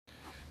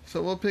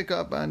So we'll pick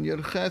up on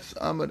Yerches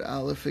Amud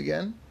Aleph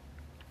again.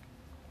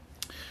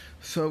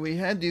 So we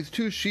had these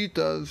two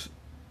shitas.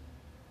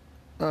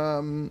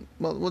 Well,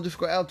 we'll just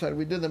go outside.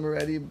 We did them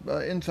already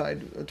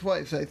inside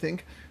twice, I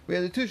think. We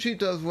had the two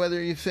shitas,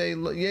 whether you say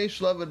yesh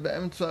lavad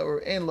be'emtza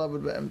or ein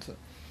lavad be'emtza.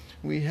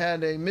 We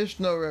had a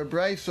Mishnah or a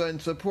Brisa in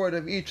support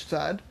of each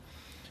tzad.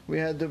 We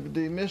had the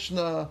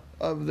Mishnah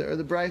of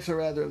the Brisa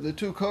rather of the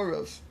two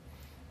koros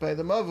by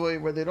the Mavoi,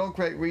 where they don't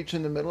quite reach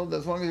in the middle.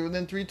 As long as they're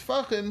within 3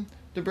 tefachim,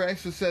 the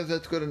Brisa says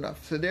that's good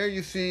enough. So there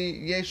you see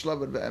yesh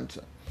lavad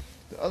be'emtza.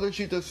 The other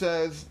shita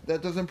says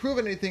that doesn't prove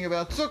anything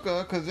about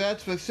sukkah, because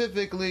that's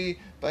specifically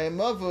by a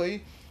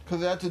mavui,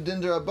 because that's a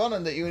din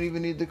d'Rabbanan that you don't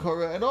even need the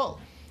korah at all.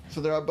 So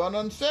the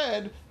Rabbanan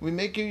said, we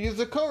make you use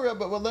the korah,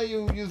 but we'll let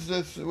you use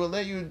this. We'll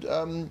let you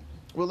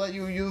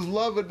use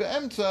lavad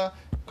be'emtza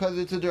because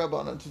it's a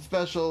d'Rabbanan. It's a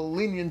special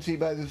leniency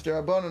by this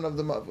d'Rabbanan of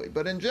the mavui.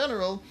 But in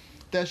general,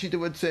 that shita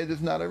would say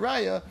there's not a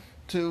raya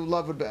to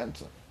lavad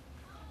be'emtza.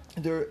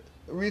 The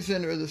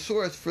reason or the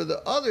source for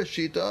the other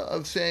shita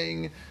of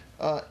saying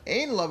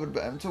ein lavad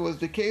be'emtza was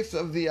the case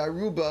of the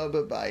aruba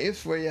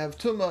b'bayis, where you have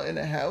tumah in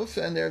a house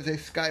and there's a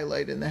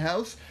skylight in the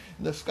house.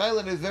 And the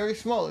skylight is very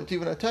small; it's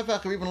even a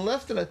tefach or even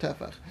less than a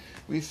tefach.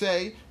 We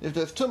say if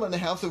there's tumah in the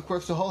house, of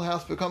course the whole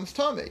house becomes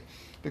tamei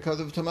because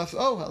of tumas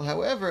ohel.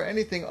 However,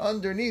 anything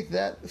underneath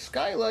that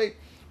skylight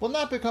will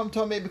not become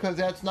tamei because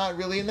that's not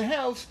really in the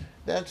house;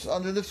 that's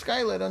under the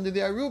skylight, under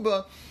the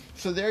aruba.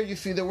 So there you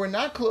see that we're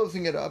not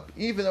closing it up,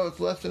 even though it's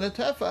less than a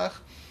tefach.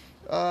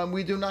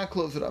 We do not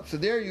close it up. So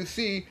there you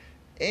see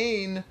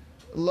ein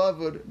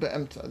lavud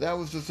be'emtza. That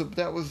was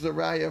the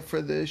raya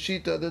for the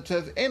shita that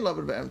says ein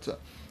lavud be'emtza.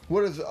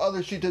 What does the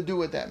other shita do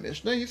with that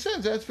Mishnah? He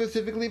says that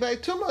specifically by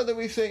tumah that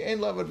we say ein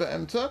lavud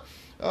be'emtza.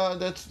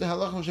 That's the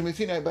halachah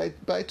shemisinai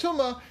by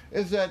tumah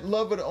is that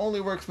lavud only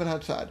works min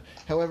hatzad.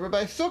 However,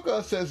 by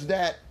sukkah says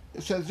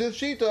this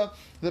shita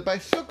that by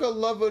sukkah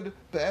lavud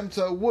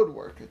be'emtza would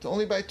work. It's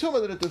only by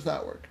tumah that it does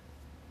not work.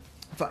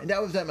 Fine,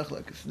 that was that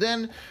mechlekas.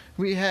 Then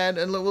we had,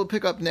 and we'll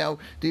pick up now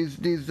these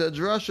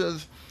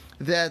drashas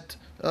that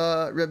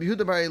Rabbi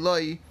Yehuda bar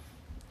Eloi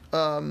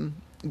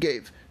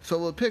gave. So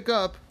we'll pick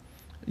up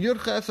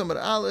Yudches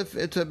Amud Aleph.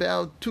 It's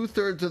about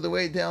 2/3 of the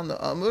way down the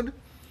Amud.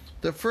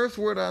 The first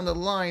word on the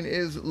line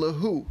is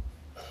lahu.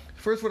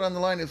 First word on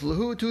the line is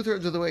lahu.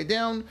 2/3 of the way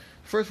down.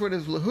 First word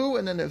is lahu,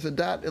 and then there's a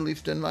dot, at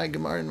least in my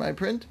Gemara, in my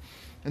print,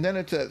 and then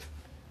it says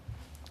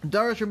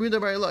Darash Rabbi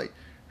Yehuda bar Eloi.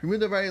 Rabbi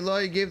Yehuda bar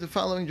Eloi gave the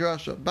following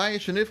drasha: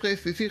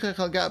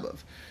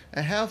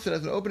 a house that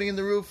has an opening in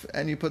the roof,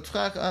 and you put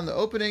tzchach on the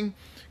opening,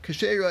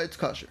 kasheira, it's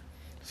kosher.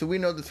 So we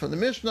know this from the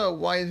Mishnah.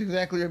 Why is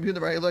exactly Rabbi Yehuda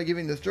bar Eloi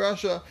giving this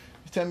drasha?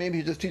 Maybe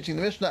he's just teaching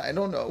the Mishnah, I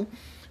don't know.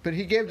 But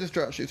he gave this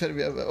drasha. He said if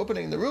you have an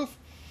opening in the roof,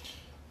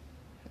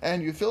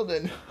 and you filled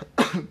in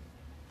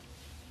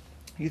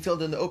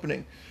the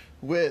opening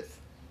with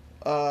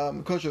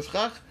kosher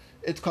tzchach,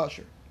 it's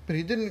kosher. But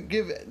he didn't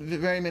give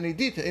very many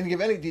details. He didn't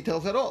give any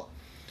details at all.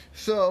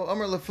 So,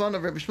 Amar Lefan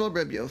of Rabbi Shmuel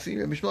Rabbi Yossi.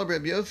 Rabbi Shmuel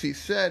Rabbi Yossi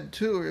said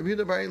to Rabbi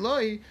Yehuda bar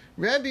Eloi,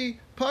 Rabbi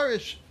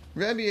Parish,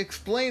 Rabbi,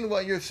 explain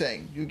what you're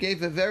saying. You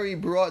gave a very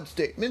broad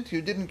statement.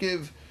 You didn't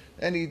give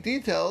any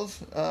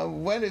details.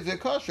 When is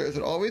it kosher? Is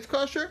it always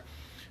kosher?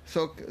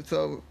 So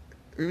Rabbi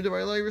Yehuda bar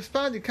Eloi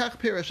responded, Kach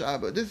Pirish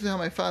Abba. This is how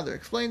my father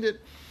explained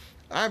it.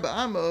 Arba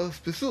Amos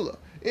Pesula.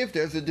 If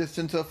there's a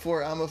distance of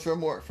 4 amos or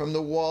more from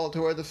the wall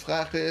to where the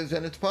schach is,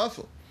 then it's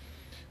possible.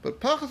 But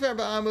Pachas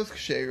Arba Amos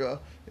Kshera.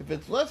 If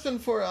it's less than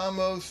 4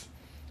 amos,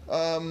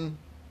 from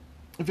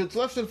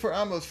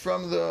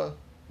the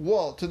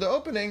wall to the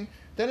opening,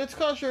 then it's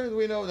kosher.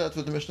 We know that's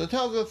what the Mishnah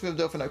tells us. We have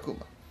Dofen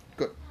Akuma.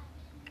 Good.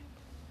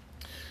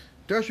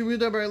 Drasha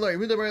Yehuda bar Eloi.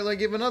 Yehuda bar Eloi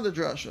gave another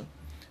drasha.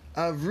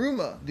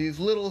 Avruma, these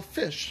little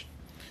fish,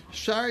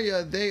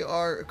 Sharia, they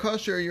are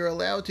kosher. You're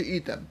allowed to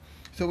eat them.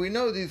 So we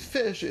know these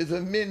fish is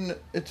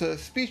it's a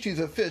species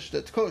of fish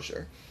that's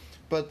kosher.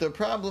 But the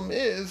problem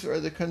is,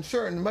 or the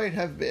concern might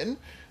have been,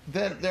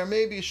 that there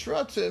may be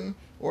shratzim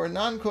or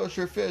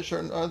non-kosher fish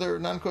or other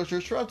non-kosher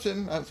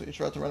shratzim, obviously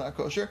shratzim are not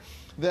kosher,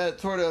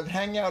 that sort of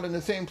hang out in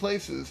the same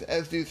places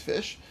as these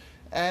fish,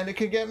 and it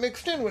could get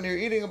mixed in. When you're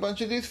eating a bunch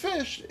of these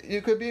fish,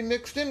 you could be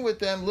mixed in with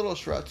them little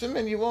shratzim,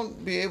 and you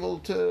won't be able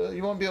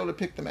to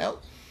pick them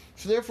out.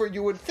 So therefore,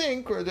 you would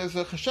think, or there's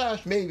a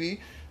chashash maybe,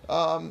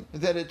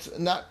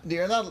 that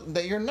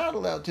you're not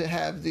allowed to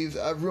have these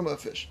avruma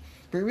fish.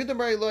 But Rabbi Yehuda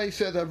bar Eloi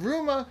says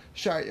avruma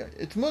sharia.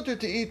 It's mutter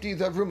to eat these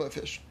avruma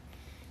fish.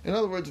 In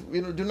other words,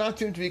 we do not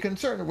seem to be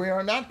concerned. We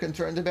are not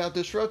concerned about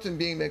the shrotzim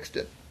being mixed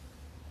in.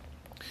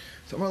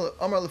 So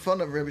Amar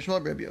Lefan of Rabbi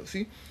Shmuel Rabbi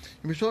Yossi.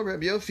 Rabbi Shmuel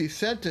Rabbi Yossi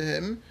said to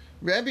him,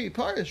 Rabbi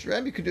Parish,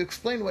 Rabbi, could you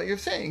explain what you're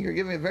saying? You're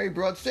giving a very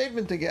broad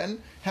statement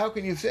again. How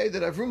can you say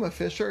that avruma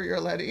fish, you're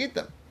allowed to eat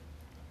them?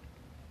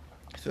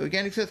 So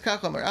again he says,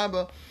 Kach Amar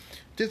Abba.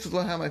 This is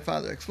how my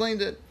father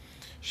explained it.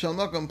 Shal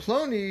Makom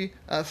Ploni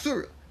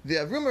Asura. The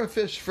avruma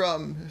fish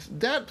from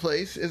that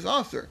place is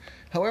asur.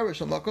 However,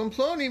 Shal Makom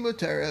Ploni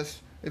Muteres.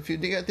 If you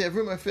get the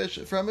avruma fish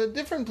from a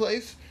different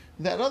place,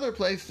 that other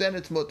place, then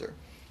it's mutter.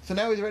 So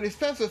now he's already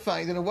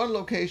specifying that in one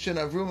location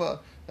avruma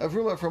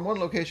Avruma from one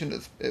location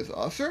is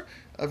aser,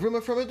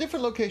 avruma from a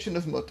different location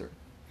is mutter.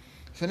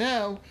 So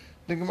now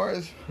the Gemara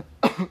is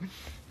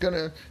going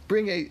to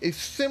bring a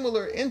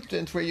similar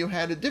instance where you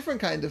had a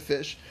different kind of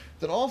fish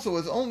that also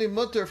was only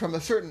mutter from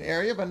a certain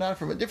area, but not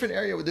from a different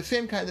area with the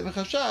same kind of a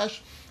chashash,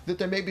 that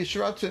there may be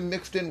shiratzim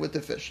mixed in with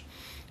the fish.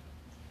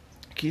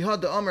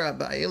 Kihad Amar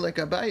Abaye, like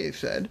Abaye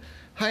said,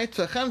 Hai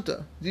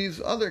tzachanta,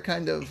 these other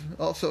kind of,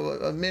 also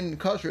a min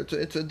kosher,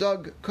 it's a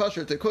dog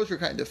kosher, it's a kosher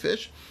kind of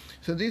fish.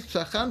 So these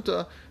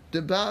tzachanta,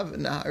 the Bav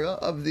Nahara,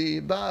 of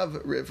the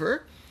Bav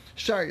River,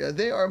 Sharia,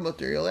 they are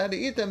mutter. You're allowed to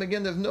eat them.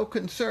 Again, there's no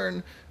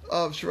concern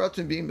of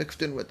shiratzim being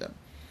mixed in with them.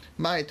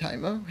 My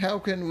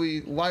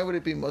taima, why would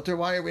it be mutter?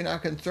 Why are we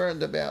not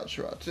concerned about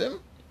shiratzim?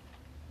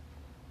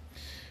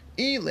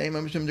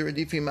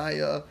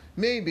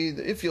 Maybe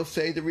if you'll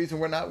say the reason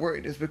we're not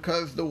worried is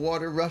because the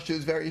water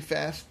rushes very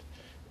fast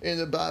in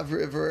the Bav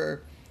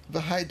River, the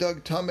high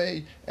dug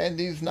tame, and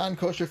these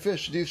non-kosher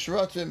fish, these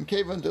shiratzim,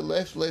 kevan de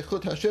les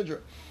lechut hashidra,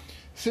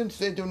 since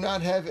they do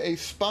not have a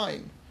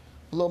spine,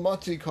 lo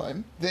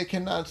matzikoim, they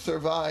cannot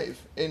survive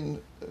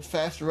in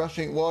fast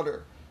rushing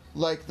water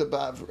like the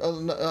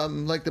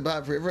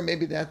Bav River.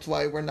 Maybe that's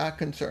why we're not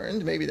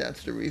concerned. Maybe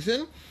that's the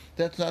reason.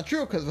 That's not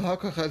true because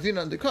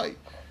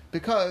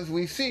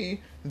we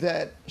see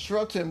that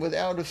shiratzim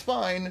without a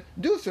spine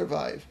do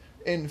survive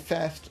in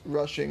fast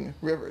rushing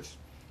rivers.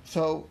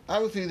 So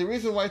obviously the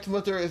reason why it's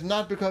mutter is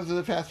not because of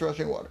the fast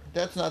rushing water.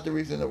 That's not the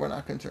reason that we're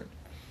not concerned.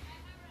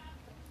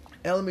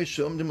 El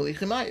mishum de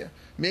melichimaya.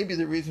 Maybe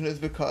the reason is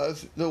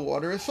because the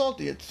water is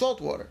salty. It's salt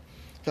water.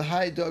 The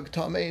high dug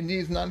tame and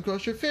these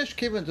non-kosher fish,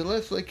 kivan de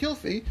lesle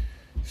kilfi,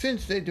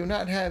 since they do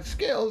not have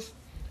scales,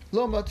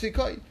 lo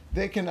matzikoi,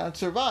 they cannot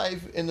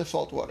survive in the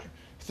salt water.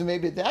 So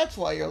maybe that's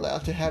why you're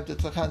allowed to have the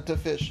tzachanta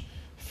fish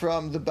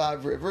from the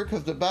Bav River,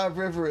 because the Bav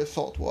River is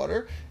salt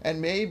water, and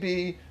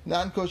maybe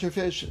non-kosher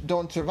fish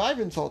don't survive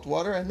in salt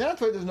water, and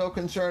that's why there's no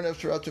concern of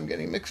shiratzim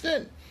getting mixed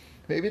in.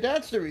 Maybe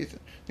that's the reason.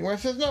 The Gemara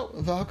says no,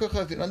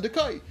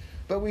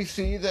 but we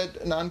see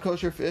that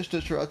non-kosher fish, the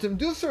shiratzim,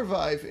 do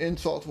survive in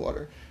salt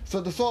water.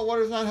 So the salt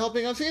water is not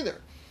helping us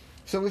either.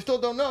 So we still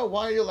don't know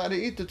why you're allowed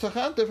to eat the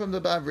tzachanta from the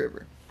Bav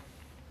River.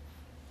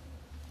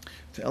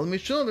 So El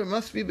Mishul, there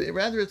must be,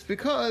 rather it's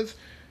because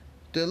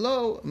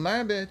Delo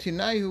Marbe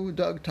Tinaihu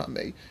Dug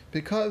Tame,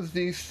 because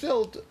the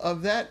silt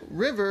of that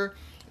river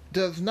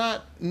does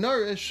not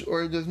nourish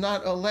or does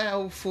not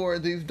allow for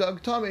these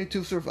Dug Tame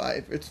to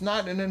survive. It's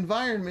not an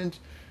environment,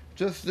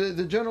 just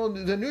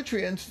the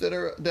nutrients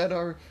that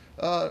are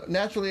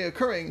naturally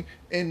occurring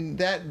in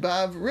that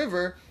Bav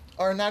River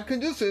are not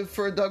conducive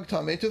for Dug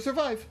Tame to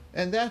survive.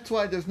 And that's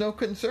why there's no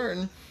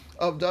concern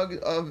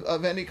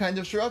of any kind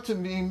of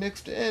shiratzim being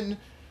mixed in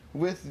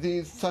with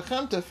these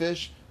tzachanta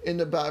fish in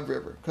the Bav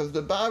River, because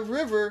the Bav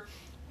River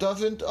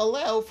doesn't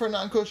allow for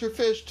non-kosher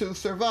fish to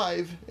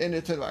survive in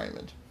its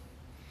environment.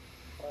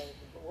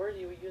 The word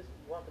you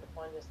wanted to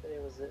find yesterday,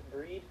 was it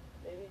breed,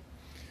 maybe?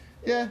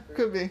 Yeah,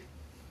 could be.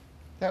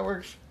 That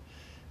works.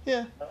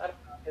 Yeah. I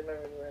don't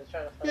remember where I was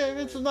trying to find.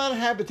 Yeah, it's not a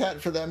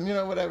habitat for them,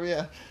 whatever.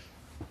 Yeah.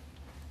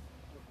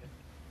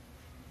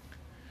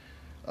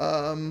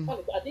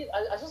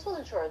 I just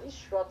wasn't sure. Are these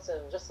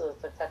shiratzim, just a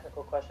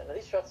technical question, are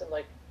these shiratzim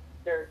like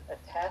they're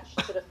attached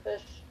to the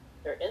fish?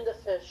 They're in the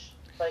fish.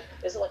 Like,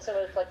 is it like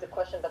similar to like the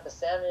question about the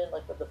salmon,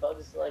 like with the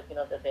bugs, like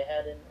that they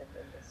had in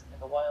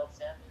the wild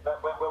salmon?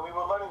 But when we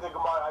were learning the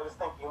Gemara, I was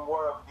thinking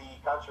more of the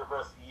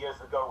controversy years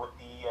ago with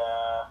the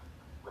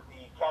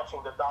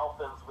catching the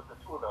dolphins with the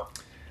tuna.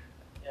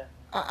 Yeah.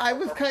 I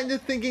was kind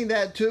of thinking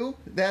that too.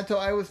 That's what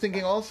I was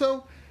thinking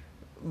also.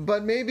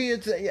 But maybe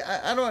it's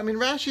I don't know. I mean,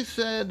 Rashi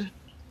said.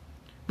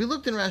 We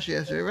looked in Rashi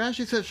yesterday.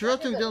 Rashi said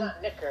shiratzim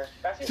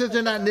says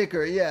they're not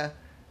nicker. Yeah.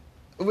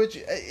 Which,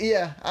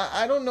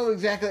 I don't know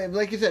exactly.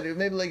 Like you said,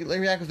 maybe like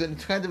Yaakov said,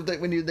 it's kind of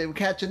like when they would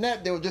catch a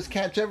net, they would just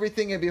catch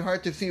everything. It'd be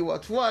hard to see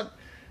what's what.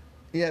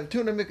 You have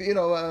tuna, maybe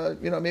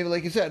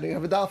like you said, you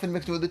have a dolphin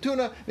mixed with a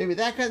tuna, maybe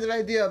that kind of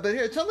idea. But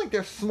here, it sounds like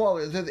they're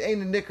smaller. It says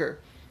ain't a nicker,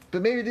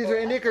 but maybe these are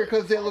a nicker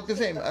because they look the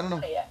same. I don't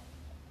know.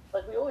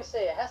 Like we always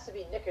say, it has to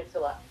be nicker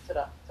to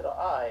the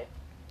eye.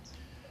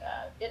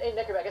 In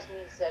nicker, I guess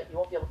means that you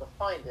won't be able to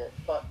find it,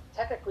 but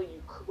technically,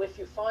 if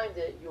you find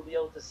it, you'll be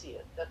able to see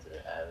it.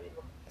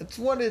 It's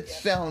what it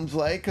sounds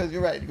like, because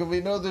you're right. Because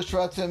we know the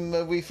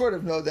shiratzim, we sort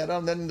of know that.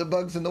 And then the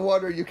bugs in the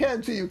water, you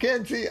can't see.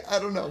 I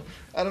don't know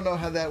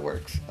how that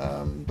works.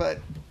 But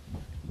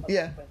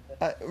yeah,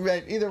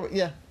 right. Either way,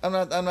 yeah, I'm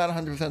not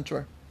 100%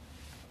 sure.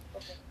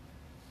 Okay.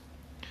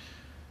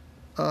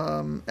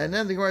 And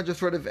then the Gemara just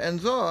sort of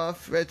ends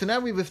off. Right. So now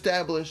we've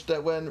established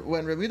that when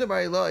Rabbi Yehuda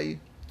Bar Ilai,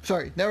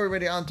 now we're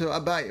already on to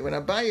Abaye. When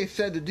Abaye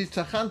said that these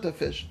tzachanta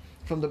fish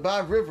from the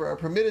Bav River are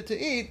permitted to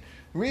eat,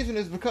 the reason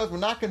is because we're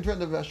not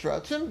concerned about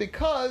shiratzim,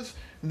 because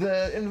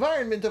the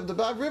environment of the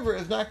Bav River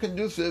is not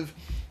conducive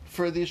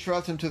for these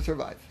shiratzim to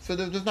survive. So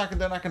they're not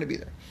going to be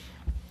there.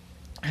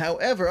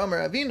 However,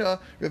 Amar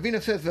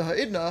Ravina says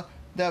v'ha'idna,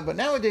 but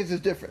nowadays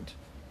it's different.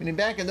 Meaning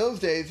back in those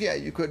days, yeah,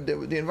 you could.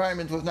 The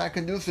environment was not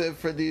conducive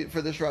for the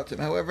shratzim.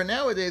 However,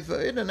 nowadays, the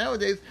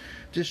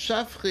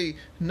shafchi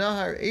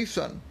nahar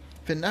eson,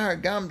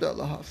 v'nahar gamda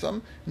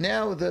lahasam.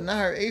 Now the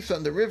nahar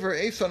eson, the river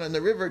Eson and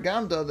the river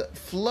Gamda that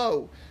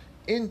flow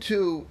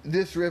into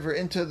this river,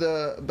 into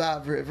the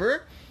Bav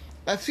River.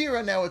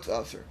 Asira, now it's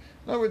Asr.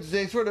 In other words,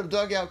 they sort of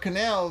dug out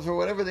canals or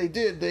whatever they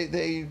did.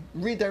 They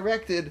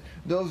redirected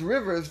those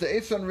rivers, the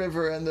Eson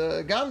River and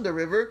the Gamda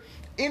River,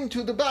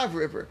 into the Bav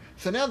River.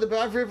 So now the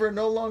Bav River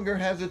no longer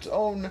has its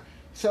own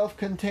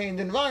self-contained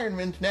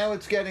environment. Now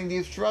it's getting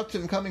these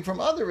shratzim coming from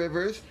other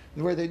rivers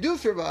where they do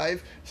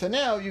survive. So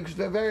now you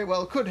very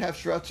well could have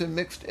shratzim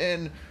mixed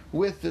in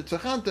with the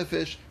tzachanta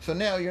fish. So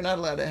now you're not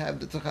allowed to have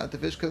the tzachanta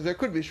fish because there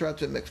could be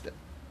shratzim mixed in.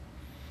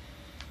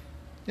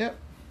 Yep.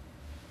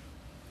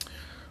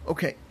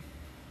 Okay.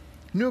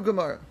 New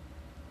Gemara.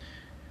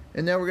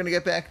 And now we're going to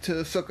get back to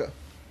Sukkah.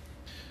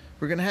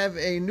 We're going to have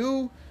a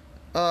new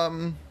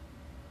halacha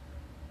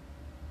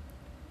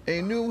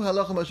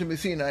Moshe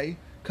Missinai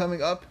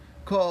coming up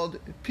called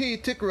Pi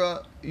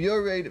Tikra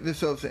Yored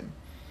V'Sosim.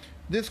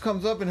 This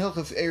comes up in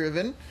Hilchas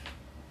Erevin.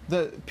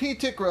 The Pi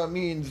Tikra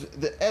means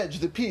the edge,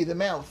 the Pi, the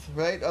mouth,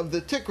 right, of the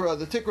Tikra.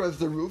 The Tikra is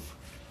the roof.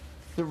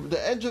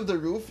 The edge of the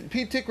roof.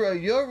 Pi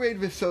Tikra Yored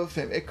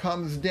V'Sosim. It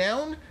comes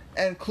down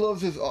and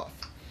closes off.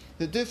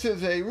 That this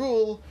is a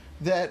rule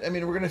that, we're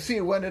going to see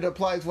when it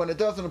applies, when it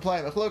doesn't apply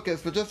in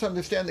Machlokas, but just to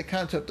understand the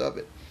concept of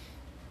it.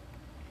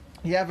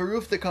 You have a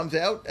roof that comes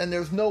out, and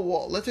there's no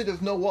wall. Let's say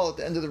there's no wall at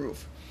the end of the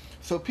roof.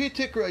 So Pi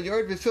Tikra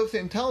Yored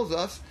V'Sosim tells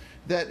us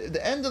that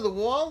the end of the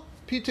wall,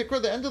 Pi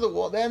Tikra, the end of the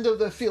wall, the end of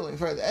the ceiling,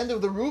 sorry, the end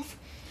of the roof,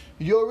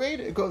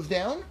 Yored, it goes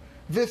down,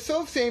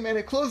 V'Sosim, and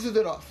it closes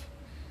it off.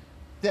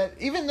 That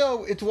even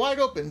though it's wide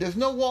open, there's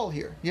no wall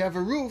here. You have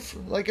a roof,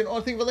 like an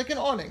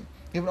awning.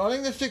 You have an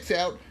awning that sticks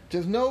out,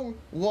 there's no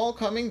wall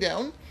coming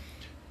down,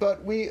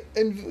 but this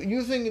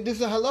is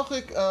a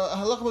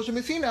halacha Moshe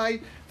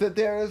Missinai, that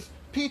there is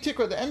Pi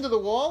Tikra, the end of the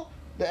wall,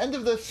 the end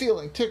of the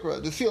ceiling,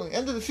 Tikra, the ceiling,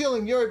 end of the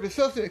ceiling, Yored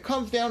V'Sosim, it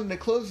comes down and it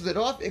closes it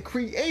off, it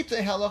creates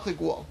a halachic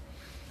wall.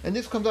 And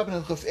this comes up in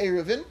Hilchos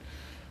Erevin.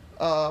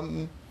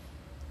 I'm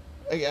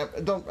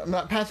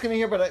not passing it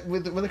here, but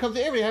when it comes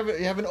to Erevin,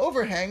 you have an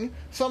overhang.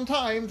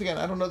 Sometimes, again,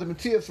 I don't know the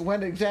Metzias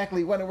when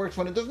it works,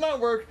 when it does not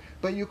work,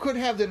 but you could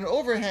have that an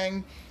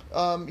overhang,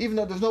 even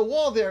though there's no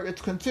wall there,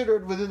 it's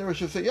considered within the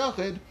Rosh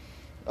Hashanah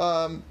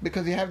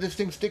because you have this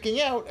thing sticking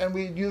out, and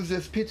we use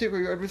this Pi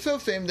Tikra Yored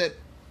V'Sosim that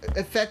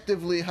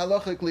effectively,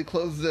 halachically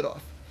closes it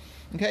off.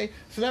 Okay?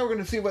 So now we're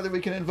going to see whether we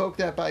can invoke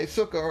that by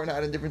Sukkah or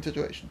not in different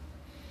situations.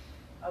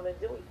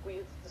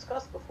 We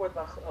discussed before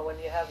when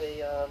you have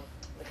a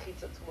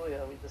mechitza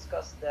tluya, we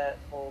discussed that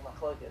whole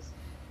machlokes.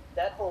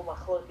 That whole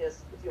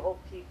machlokes, if you hold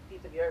Pi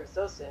Tikra Yored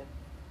V'Sosim,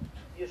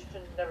 you should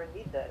never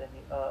need that in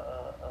a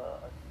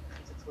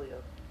mechitza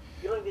tluya.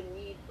 You don't even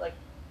need a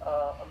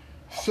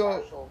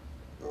partial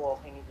wall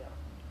hanging down.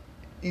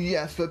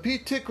 Yes, but Pi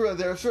Tikra,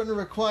 there are certain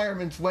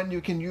requirements when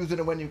you can use it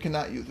and when you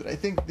cannot use it. I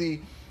think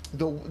the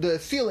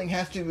ceiling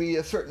has to be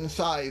a certain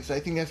size. I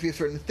think there has to be a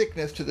certain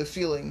thickness to the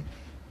ceiling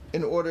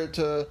in order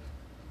to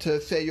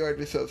say Yored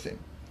V'Sosim.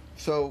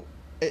 So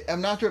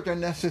I'm not sure if they're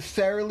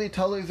necessarily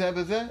Talui Zeh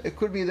B'Zeh. It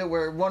could be that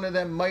where one of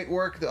them might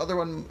work, the other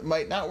one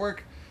might not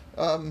work.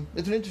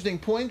 It's an interesting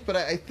point, but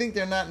I think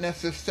they're not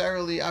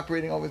necessarily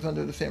operating always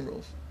under the same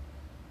rules.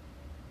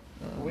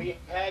 We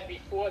had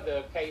before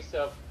the case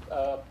of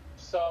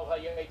Sol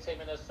HaYotzei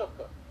Min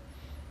HaSukkah.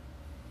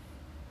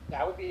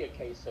 That would be a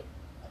case of,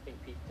 I think,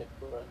 Pi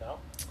Tikra, no?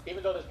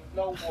 Even though there's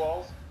no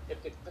walls,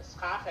 if the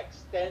schach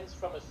extends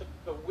from a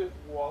sukkah with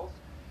walls,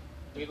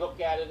 we look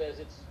at it as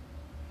it's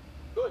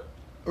good.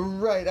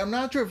 Right. I'm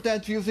not sure if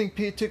that's using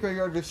Pi Tikra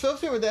Yored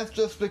V'Sosim, or that's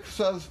just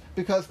because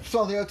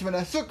Sol HaYotzei Min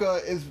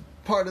HaSukkah is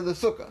part of the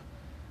sukkah.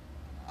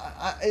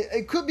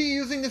 It could be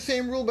using the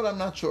same rule, but I'm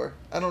not sure.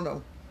 I don't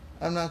know.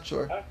 I'm not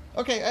sure.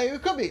 Okay,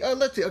 it could be.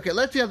 Let's see. Okay,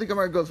 let's see how the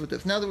Gemara goes with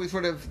this. Now that we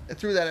sort of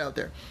threw that out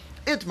there.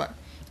 Itmar.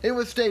 It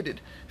was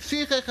stated,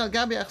 Sichech al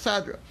gabi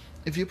achsadra.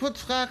 If you put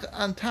schach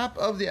on top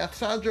of the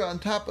achsadra, on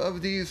top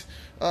of these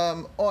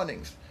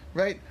awnings,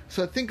 right?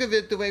 So think of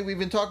it the way we've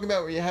been talking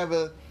about, where you have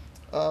a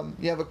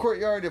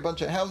courtyard, a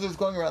bunch of houses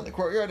going around the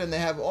courtyard, and they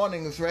have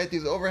awnings, right?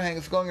 These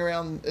overhangs going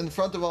around in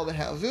front of all the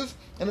houses,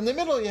 and in the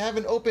middle you have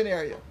an open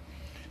area.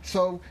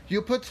 So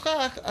you put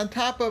schach on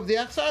top of the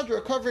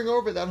achsadra, covering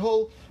over that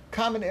whole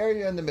common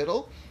area in the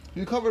middle.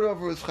 You cover it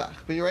over with schach.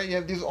 But you're right, you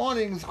have these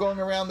awnings going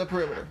around the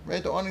perimeter,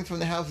 right? The awnings from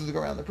the houses go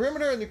around the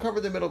perimeter, and you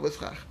cover the middle with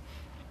schach.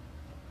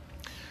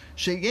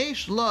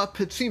 Sheyesh la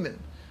pitzimin,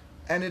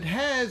 and it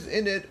has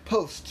in it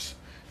posts,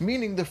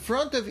 meaning the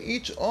front of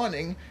each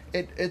awning,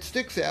 it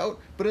sticks out,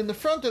 but in the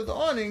front of the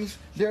awnings,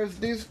 there's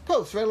these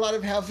posts, right? A lot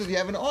of houses, you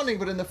have an awning,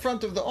 but in the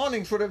front of the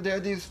awning, sort of, there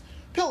are these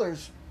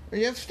pillars, or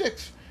you have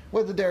sticks.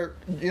 Whether they're,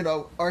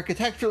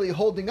 architecturally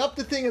holding up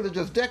the thing or they're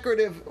just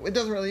decorative, it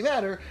doesn't really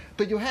matter,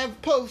 but you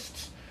have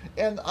posts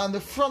and on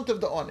the front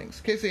of the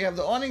awnings. Okay, so you have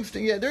the awnings.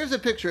 Yeah, there is a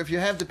picture. If you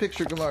have the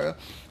picture, Gemara,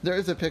 there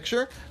is a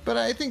picture. But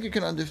I think you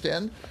can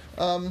understand.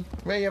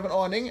 Right, you have an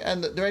awning,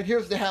 and right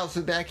here's the house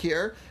is back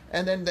here,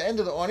 and then the end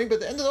of the awning. But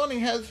the end of the awning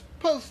has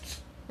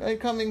posts, right,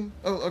 coming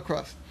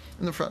across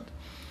in the front.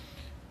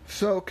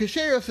 So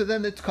kasher, so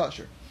then it's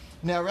kosher.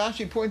 Now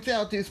Rashi points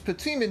out these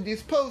patimin,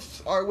 these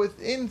posts are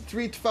within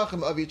 3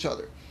 tefachim of each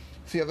other.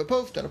 So you have a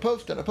post and a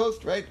post and a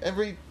post, right?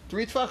 Every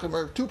 3 tefachim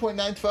or 2.9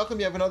 tefachim,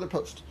 you have another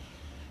post.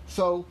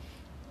 So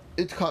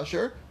it's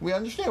kosher. We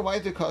understand why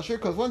is it kosher,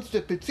 because once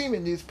the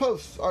patimin, these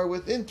posts are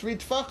within 3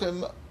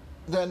 tefachim,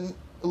 then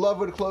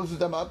Lavud closes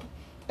them up,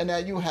 and now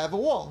you have a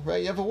wall,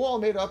 right? You have a wall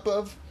made up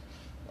of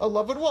a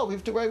Lavud wall.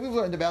 We've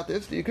learned about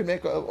this. You can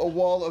make a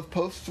wall of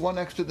posts one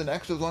next to the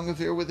next as long as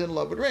they're within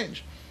Lavud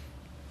range.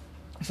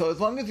 So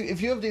as long as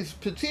if you have these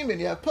patimin,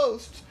 you have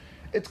posts,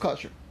 it's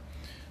kosher.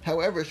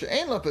 However,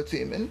 she'ein la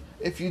patimin,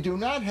 if you do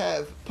not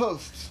have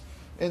posts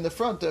in the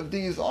front of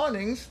these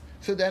awnings,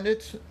 so then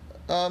it's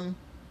so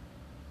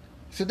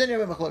then you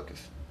have a machlokas.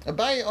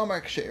 Abaye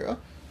Omar Kshera.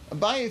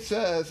 Abaye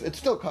says it's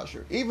still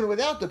kosher, even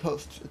without the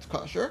posts, it's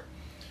kosher.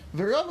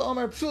 V'Rava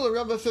Omar Psula.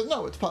 Rava says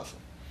no, it's possible.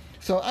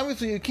 So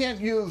obviously you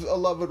can't use a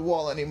Lavud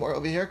wall anymore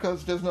over here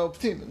because there's no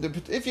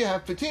patimin. If you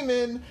have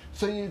patimin,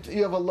 so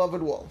you have a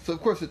Lavud wall. So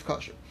of course it's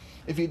kosher.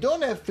 If you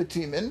don't have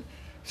patimin,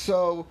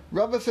 so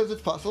Rava says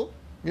it's possible.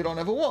 You don't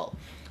have a wall.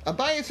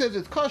 Abaye says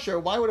it's kosher.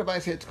 Why would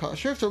Abaye say it's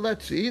kosher? So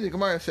let's see. The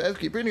Gemara says,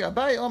 keep reading.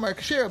 Abaye Omar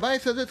Kasher. Abaye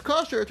says it's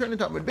kosher. Turn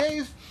into Amud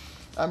Beis.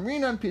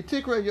 Amrinan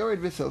Pitikra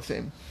Yored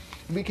V'Sofim.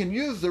 We can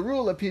use the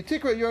rule of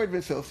Pitikra Yored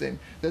V'Sofim,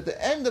 that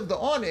the end of the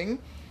awning,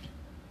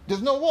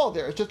 there's no wall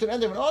there. It's just an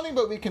end of an awning,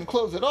 but we can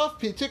close it off.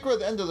 Pitikra,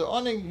 the end of the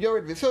awning,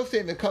 Yored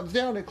V'Sofim. It comes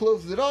down, it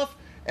closes it off,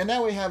 and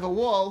now we have a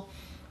wall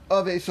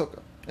of a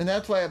sukkah. And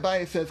that's why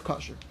Abaye says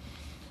kosher.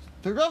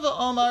 The Rava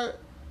Omar,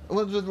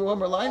 let's just read one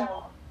more line.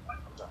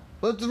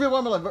 Let's read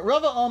one more line. But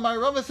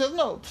Rava says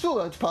no,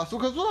 psula, it's possible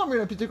because we're not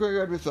reading a particular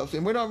yard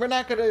v'sosim. We're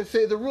not going to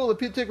say the rule of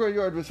particular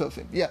yard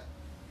v'sosim. Yeah.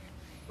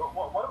 But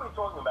what are we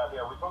talking about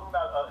here? We're talking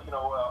about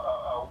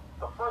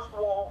the first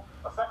wall,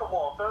 a second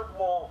wall, a third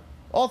wall.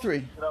 All 3.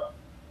 You know,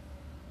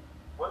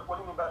 what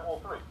do you mean by all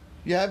 3?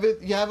 You have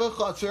a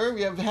chutzner.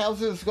 You have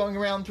houses going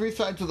around 3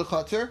 sides of the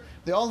chutzner.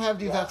 They all have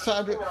these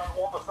achsadra. On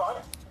all the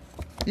sides.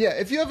 Yeah,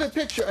 if you have a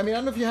picture, I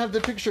don't know if you have the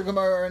picture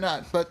Gemara or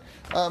not, but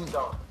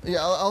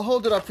yeah, I'll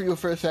hold it up for you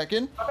for a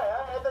second. Okay,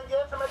 you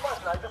answered my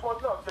question. I just want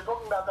to know if you're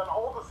talking about on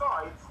all the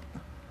sides.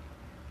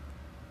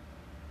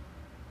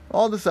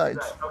 All the sides.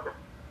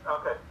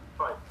 Okay,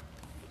 fine.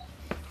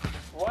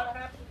 What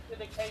happened to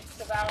the case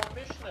of our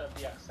Mishnah of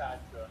the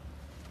Achsadra?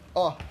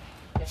 Oh,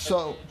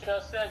 so it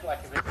just said like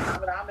if it's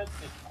Talmud Amos,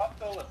 it's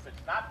Patul. If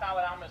it's not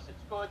Talmud Amos,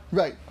 it's good.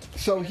 right.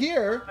 So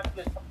here.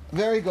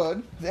 Very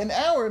good. In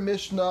our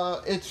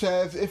Mishnah, it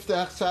says if the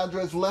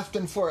Achsadra is less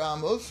than 4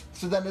 amos,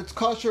 so then it's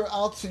kosher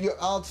al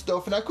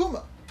tzdof and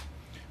akuma.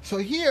 So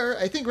here,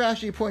 I think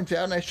Rashi points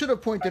out, and I should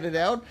have pointed it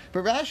out,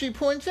 but Rashi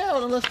points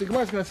out, unless the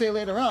Gemara is going to say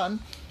later on,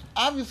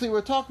 obviously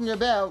we're talking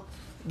about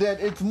that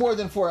it's more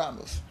than 4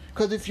 amos.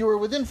 Because if you were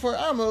within 4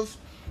 amos,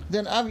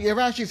 then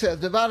Rashi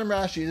says, the bottom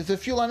Rashi, there's a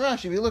few line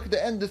Rashi. If you look at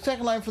the end, the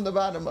second line from the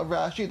bottom of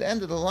Rashi, the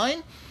end of the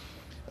line,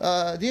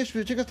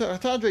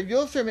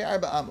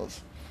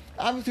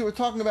 obviously we're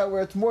talking about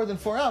where it's more than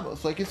 4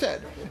 amos, like you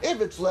said.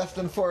 If it's less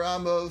than 4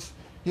 amos,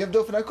 you have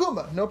dofen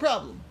akuma, no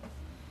problem.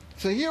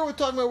 So here we're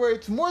talking about where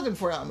it's more than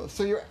 4 amos.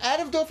 So you're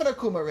out of dofen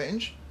akuma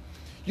range.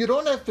 You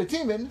don't have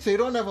petimin, so you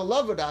don't have a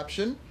lavud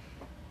option.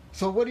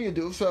 So what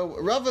do? So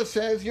Rava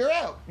says you're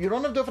out. You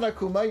don't have dofen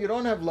akuma, you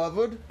don't have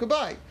lavud,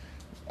 goodbye.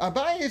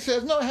 Abaye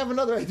says, no, I have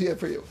another idea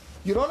for you.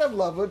 You don't have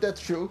lavud,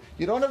 that's true.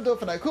 You don't have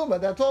dofen akuma,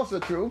 that's also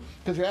true,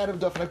 because you're out of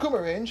dofen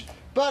akuma range.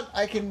 But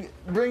I can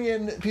bring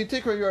in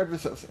pitikra yard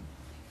v'sosim.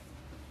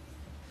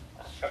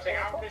 I'm saying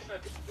our Mishnah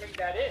didn't bring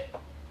that in.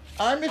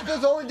 Our Mishnah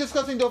is only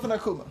discussing dofen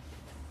akuma.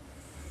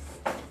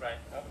 Right,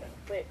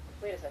 okay.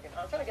 Wait a second.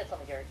 I'm trying to get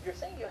something here. You're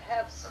saying you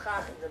have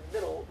schach in the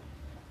middle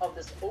of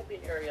this open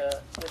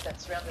area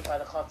that's surrounded by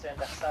the chutzner and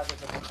the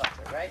chsadras of the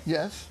chutzner, right?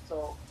 Yes.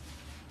 So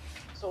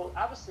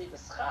obviously the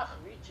schach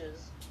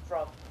reaches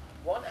from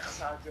one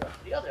chsadra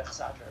to the other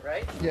chsadra,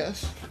 right?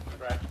 Yes.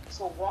 Right.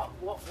 So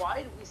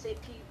why do we say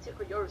pi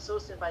tikra yor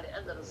sosin by the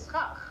end of the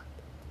schach?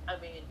 I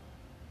mean,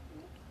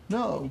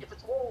 No. if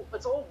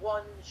it's all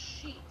one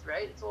sheet,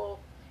 right? It's all.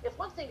 If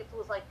one thing, if it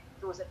was like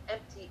there was an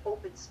empty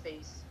open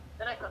space,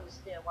 then I can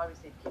understand why we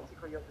say pi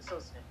tikra yor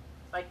sosin.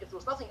 Like if there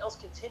was nothing else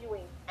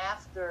continuing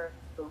after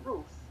the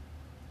roof,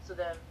 so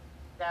then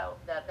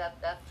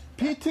that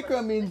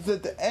Pitikra means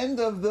that the end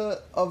of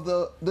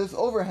this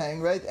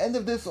overhang, right? End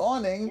of this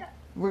awning, yeah.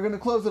 We're going to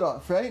close it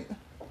off, right?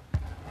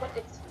 But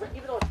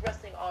even though it's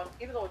resting on,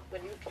 even though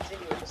when you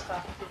continue, the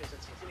schach continues,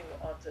 it's continuing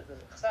onto the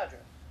chsadra,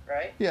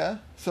 right? Yeah.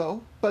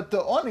 So, but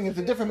the awning is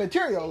a different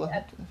material.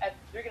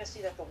 You're going to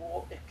see that the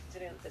wall,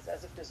 it's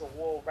as if there's a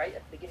wall right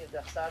at the beginning of the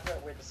chsadra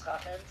where the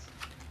schach ends.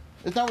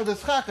 It's not where the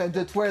schach ends.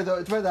 It's where the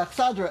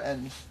chsadra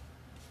ends.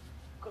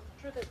 Because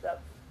the truth is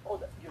that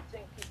you're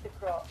saying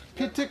pitikra.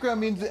 Pitikra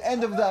means the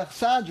end of the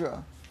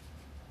chsadra.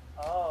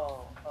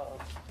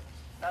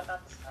 Not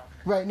this time.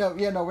 Right, no,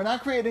 we're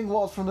not creating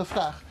walls from the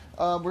schach.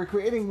 We're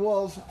creating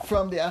walls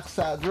from the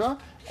achsadra.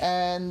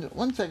 And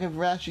one second,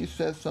 Rashi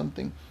says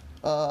something.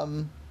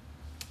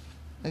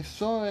 I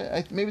saw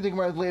it. Maybe the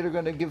Gemara is later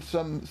going to give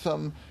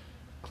some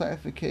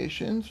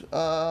clarifications.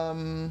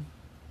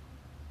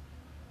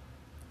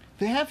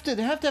 They have to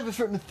have a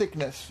certain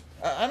thickness.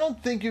 I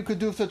don't think you could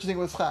do such a thing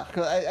with schach.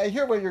 Cause I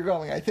hear where you're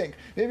going, I think.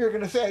 Maybe you're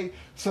going to say,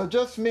 so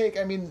just make,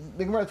 the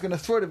Gemara is going to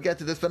sort of get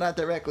to this, but not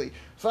directly.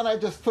 So then I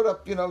just put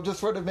up,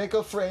 just sort of make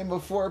a frame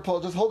of 4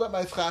 poles, just hold up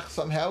my schach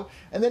somehow,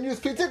 and then use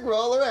pitikra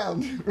all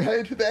around,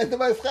 right? The end of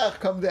my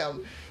schach come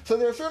down. So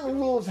there are certain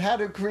rules how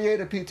to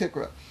create a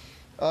pitikra.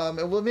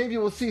 And maybe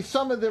we'll see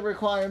some of the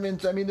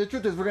requirements. The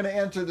truth is we're going to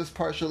answer this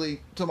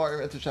partially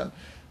tomorrow, Hashem.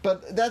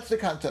 But that's the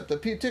concept. The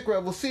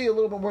Pitikra, we'll see a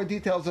little bit more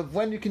details of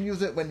when you can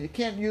use it, when you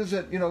can't use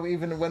it, even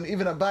a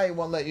Abai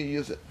won't let you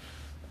use it.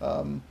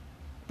 But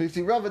you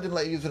see, Rava didn't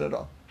let you use it at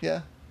all.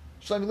 Yeah?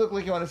 Shlomi, look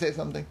like you want to say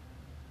something.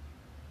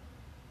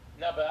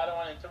 No, but I don't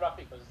want to interrupt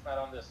you because it's not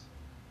on this.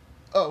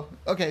 Oh,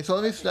 okay, so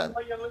let me start.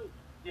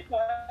 You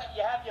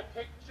have your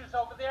pictures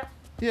over there?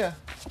 Yeah.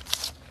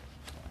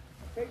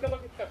 Take a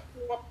look at the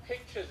 4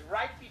 pictures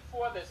right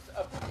before this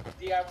of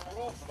the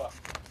Aruba.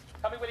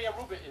 Tell me where the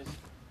Aruba is.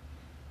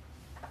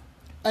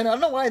 I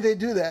don't know why they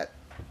do that.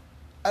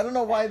 I don't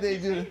know why they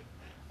do that.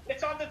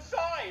 It's on the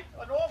side,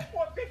 on all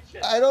 4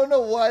 pictures. I don't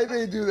know why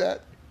they do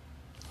that.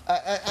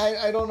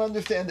 I don't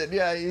understand it.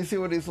 Yeah, you see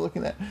what he's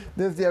looking at.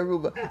 There's the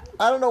Aruba.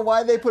 I don't know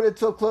why they put it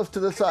so close to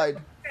the side.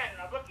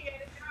 I'm looking at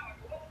it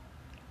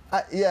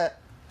now.